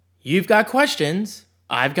You've got questions,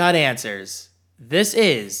 I've got answers. This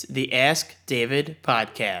is the Ask David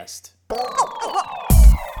podcast.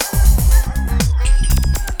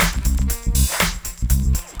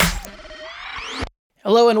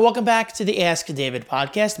 Hello and welcome back to the Ask David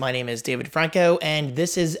podcast. My name is David Franco and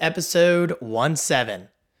this is episode 17.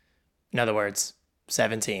 In other words,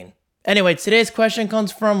 17. Anyway, today's question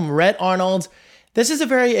comes from Rhett Arnold. This is a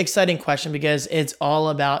very exciting question because it's all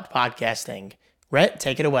about podcasting. Rhett,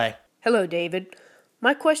 take it away. Hello, David.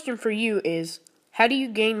 My question for you is, how do you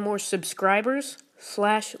gain more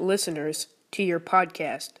subscribers/listeners to your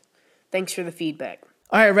podcast? Thanks for the feedback.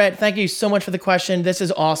 All right, Rhett, thank you so much for the question. This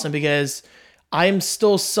is awesome because I'm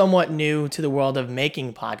still somewhat new to the world of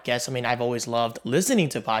making podcasts. I mean, I've always loved listening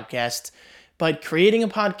to podcasts, but creating a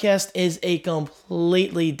podcast is a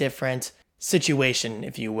completely different situation,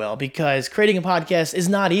 if you will, because creating a podcast is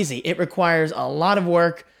not easy. It requires a lot of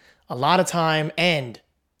work, a lot of time, and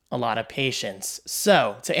a lot of patience.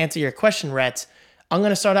 So, to answer your question, Rhett, I'm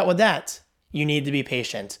going to start out with that. You need to be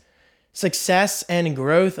patient. Success and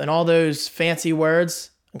growth and all those fancy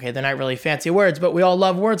words, okay, they're not really fancy words, but we all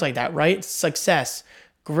love words like that, right? Success,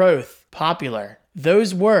 growth, popular.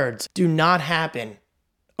 Those words do not happen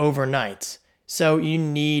overnight. So you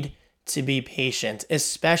need to be patient,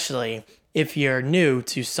 especially if you're new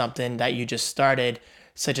to something that you just started,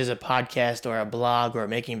 such as a podcast or a blog or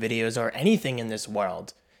making videos or anything in this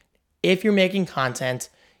world. If you're making content,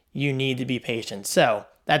 you need to be patient. So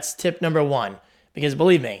that's tip number one, because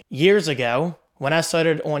believe me, years ago, when I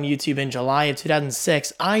started on YouTube in July of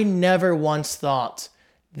 2006, I never once thought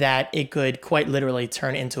that it could quite literally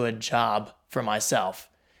turn into a job for myself.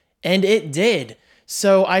 And it did.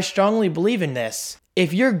 So I strongly believe in this.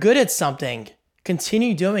 If you're good at something,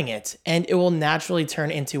 continue doing it, and it will naturally turn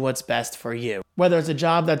into what's best for you. Whether it's a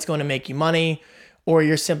job that's going to make you money, or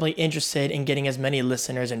you're simply interested in getting as many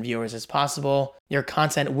listeners and viewers as possible, your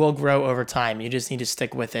content will grow over time. You just need to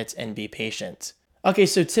stick with it and be patient. Okay,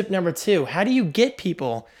 so tip number two, how do you get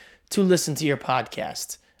people to listen to your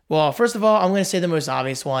podcast? Well, first of all, I'm going to say the most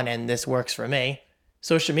obvious one, and this works for me,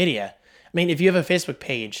 social media. I mean, if you have a Facebook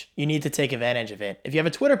page, you need to take advantage of it. If you have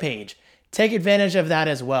a Twitter page, take advantage of that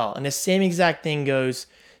as well. And the same exact thing goes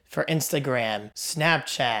for Instagram,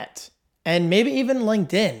 Snapchat, and maybe even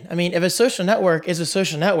LinkedIn. I mean, if a social network is a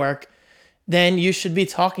social network, then you should be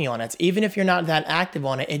talking on it. Even if you're not that active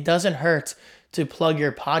on it, it doesn't hurt to plug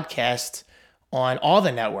your podcast on all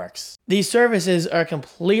the networks. These services are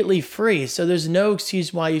completely free, so there's no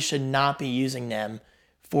excuse why you should not be using them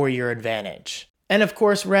for your advantage. And of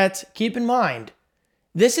course, Rhett, keep in mind,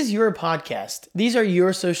 this is your podcast. These are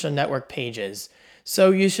your social network pages.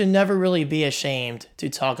 So you should never really be ashamed to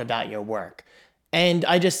talk about your work. And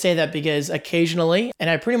I just say that because occasionally, and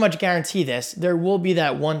I pretty much guarantee this, there will be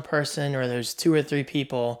that one person or those two or three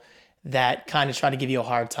people that kind of try to give you a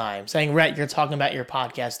hard time, saying, Rhett, you're talking about your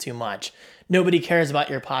podcast too much. Nobody cares about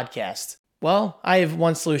your podcast. Well, I have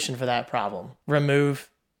one solution for that problem. Remove,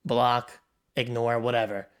 block, ignore,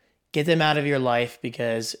 whatever. Get them out of your life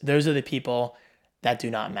because those are the people that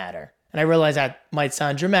do not matter. And I realize that might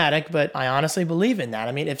sound dramatic, but I honestly believe in that.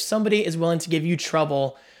 I mean, if somebody is willing to give you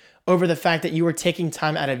trouble over the fact that you are taking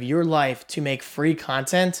time out of your life to make free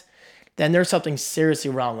content, then there's something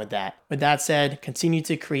seriously wrong with that. With that said, continue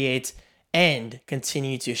to create and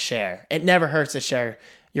continue to share. It never hurts to share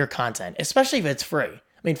your content, especially if it's free.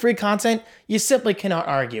 I mean, free content, you simply cannot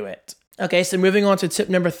argue it. Okay, so moving on to tip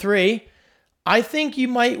number three, I think you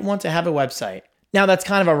might want to have a website. Now, that's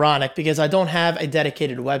kind of ironic because I don't have a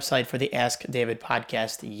dedicated website for the Ask David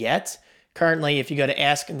podcast yet. Currently, if you go to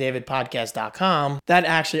askdavidpodcast.com, that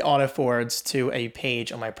actually auto-forwards to a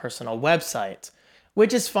page on my personal website,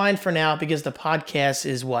 which is fine for now because the podcast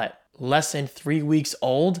is less than 3 weeks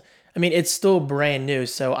old? I mean, it's still brand new,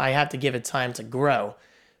 so I have to give it time to grow.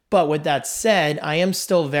 But with that said, I am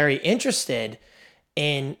still very interested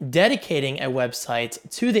in dedicating a website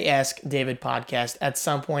to the Ask David podcast at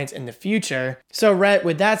some point in the future. So, Rhett,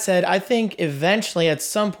 with that said, I think eventually at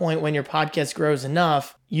some point when your podcast grows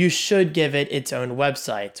enough, you should give it its own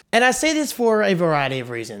website. And I say this for a variety of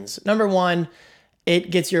reasons. Number one, it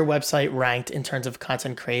gets your website ranked in terms of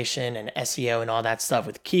content creation and SEO and all that stuff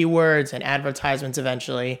with keywords and advertisements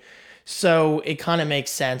eventually. So it kind of makes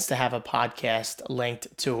sense to have a podcast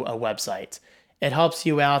linked to a website. It helps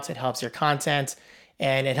you out, it helps your content,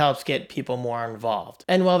 and it helps get people more involved.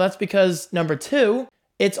 And well, that's because number two,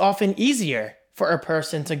 it's often easier for a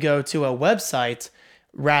person to go to a website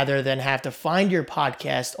rather than have to find your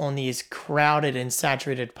podcast on these crowded and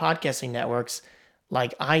saturated podcasting networks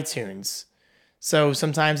like iTunes. So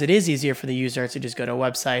sometimes it is easier for the user to just go to a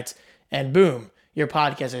website and boom, your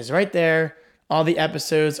podcast is right there All the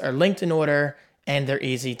episodes are linked in order and they're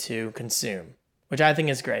easy to consume, which I think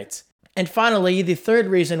is great. And finally, the third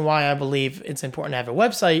reason why I believe it's important to have a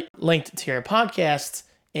website linked to your podcast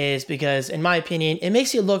is because, in my opinion, it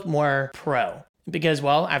makes you look more pro. Because,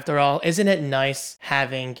 well, after all, isn't it nice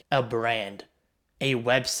having a brand, a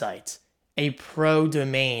website, a pro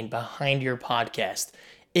domain behind your podcast?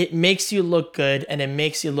 It makes you look good and it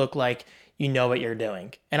makes you look like you know what you're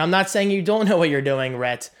doing. And I'm not saying you don't know what you're doing,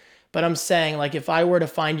 Rhett, but I'm saying, like, if I were to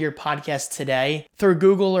find your podcast today through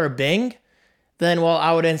Google or Bing, then, well,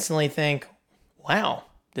 I would instantly think, wow,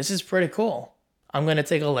 this is pretty cool. I'm going to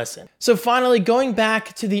take a listen. So finally, going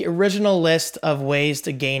back to the original list of ways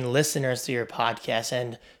to gain listeners to your podcast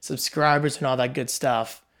and subscribers and all that good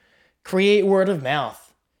stuff, create word of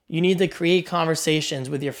mouth. You need to create conversations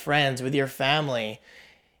with your friends, with your family,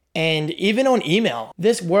 and even on email.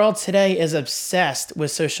 This world today is obsessed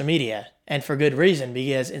with social media, and for good reason,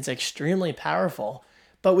 because it's extremely powerful.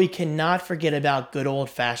 But we cannot forget about good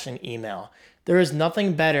old-fashioned email. There is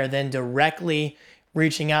nothing better than directly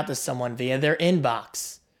reaching out to someone via their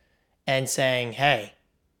inbox and saying, hey,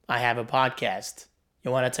 I have a podcast.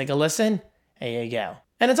 You want to take a listen? Here you go.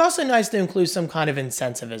 And it's also nice to include some kind of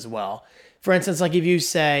incentive as well. For instance, like if you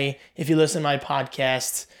say, if you listen to my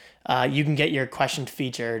podcast, you can get your question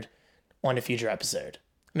featured on a future episode.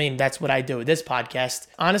 I mean, that's what I do with this podcast.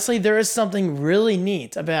 Honestly, there is something really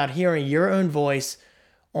neat about hearing your own voice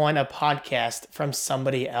on a podcast from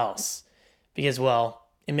somebody else. Because, well,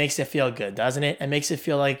 it makes it feel good, doesn't it? It makes it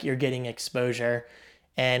feel like you're getting exposure.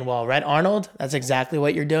 And, well, Rhett Arnold, that's exactly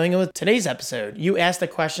what you're doing with today's episode. You asked a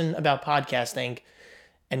question about podcasting,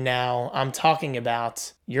 and now I'm talking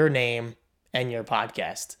about your name and your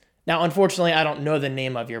podcast. Now, unfortunately, I don't know the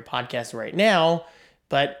name of your podcast right now,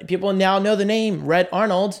 but people now know the name Rhett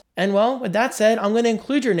Arnold. And, well, with that said, I'm going to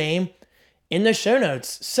include your name in the show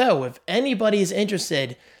notes. So if anybody is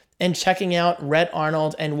interested and checking out Rhett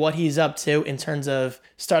Arnold and what he's up to in terms of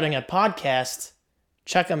starting a podcast,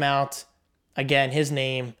 check him out. Again, his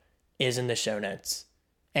name is in the show notes.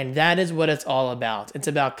 And that is what it's all about. It's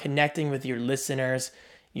about connecting with your listeners,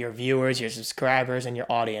 your viewers, your subscribers, and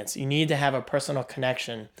your audience. You need to have a personal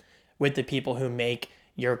connection with the people who make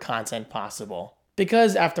your content possible.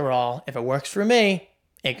 Because after all, if it works for me,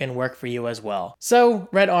 it can work for you as well. So,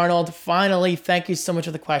 Rhett Arnold, finally, thank you so much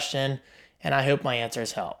for the question, and I hope my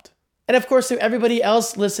answers helped. And of course, to everybody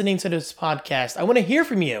else listening to this podcast, I want to hear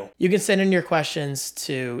from you. You can send in your questions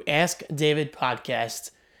to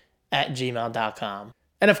askdavidpodcast@gmail.com.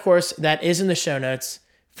 And of course, that is in the show notes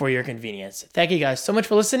for your convenience. Thank you guys so much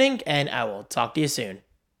for listening, and I will talk to you soon.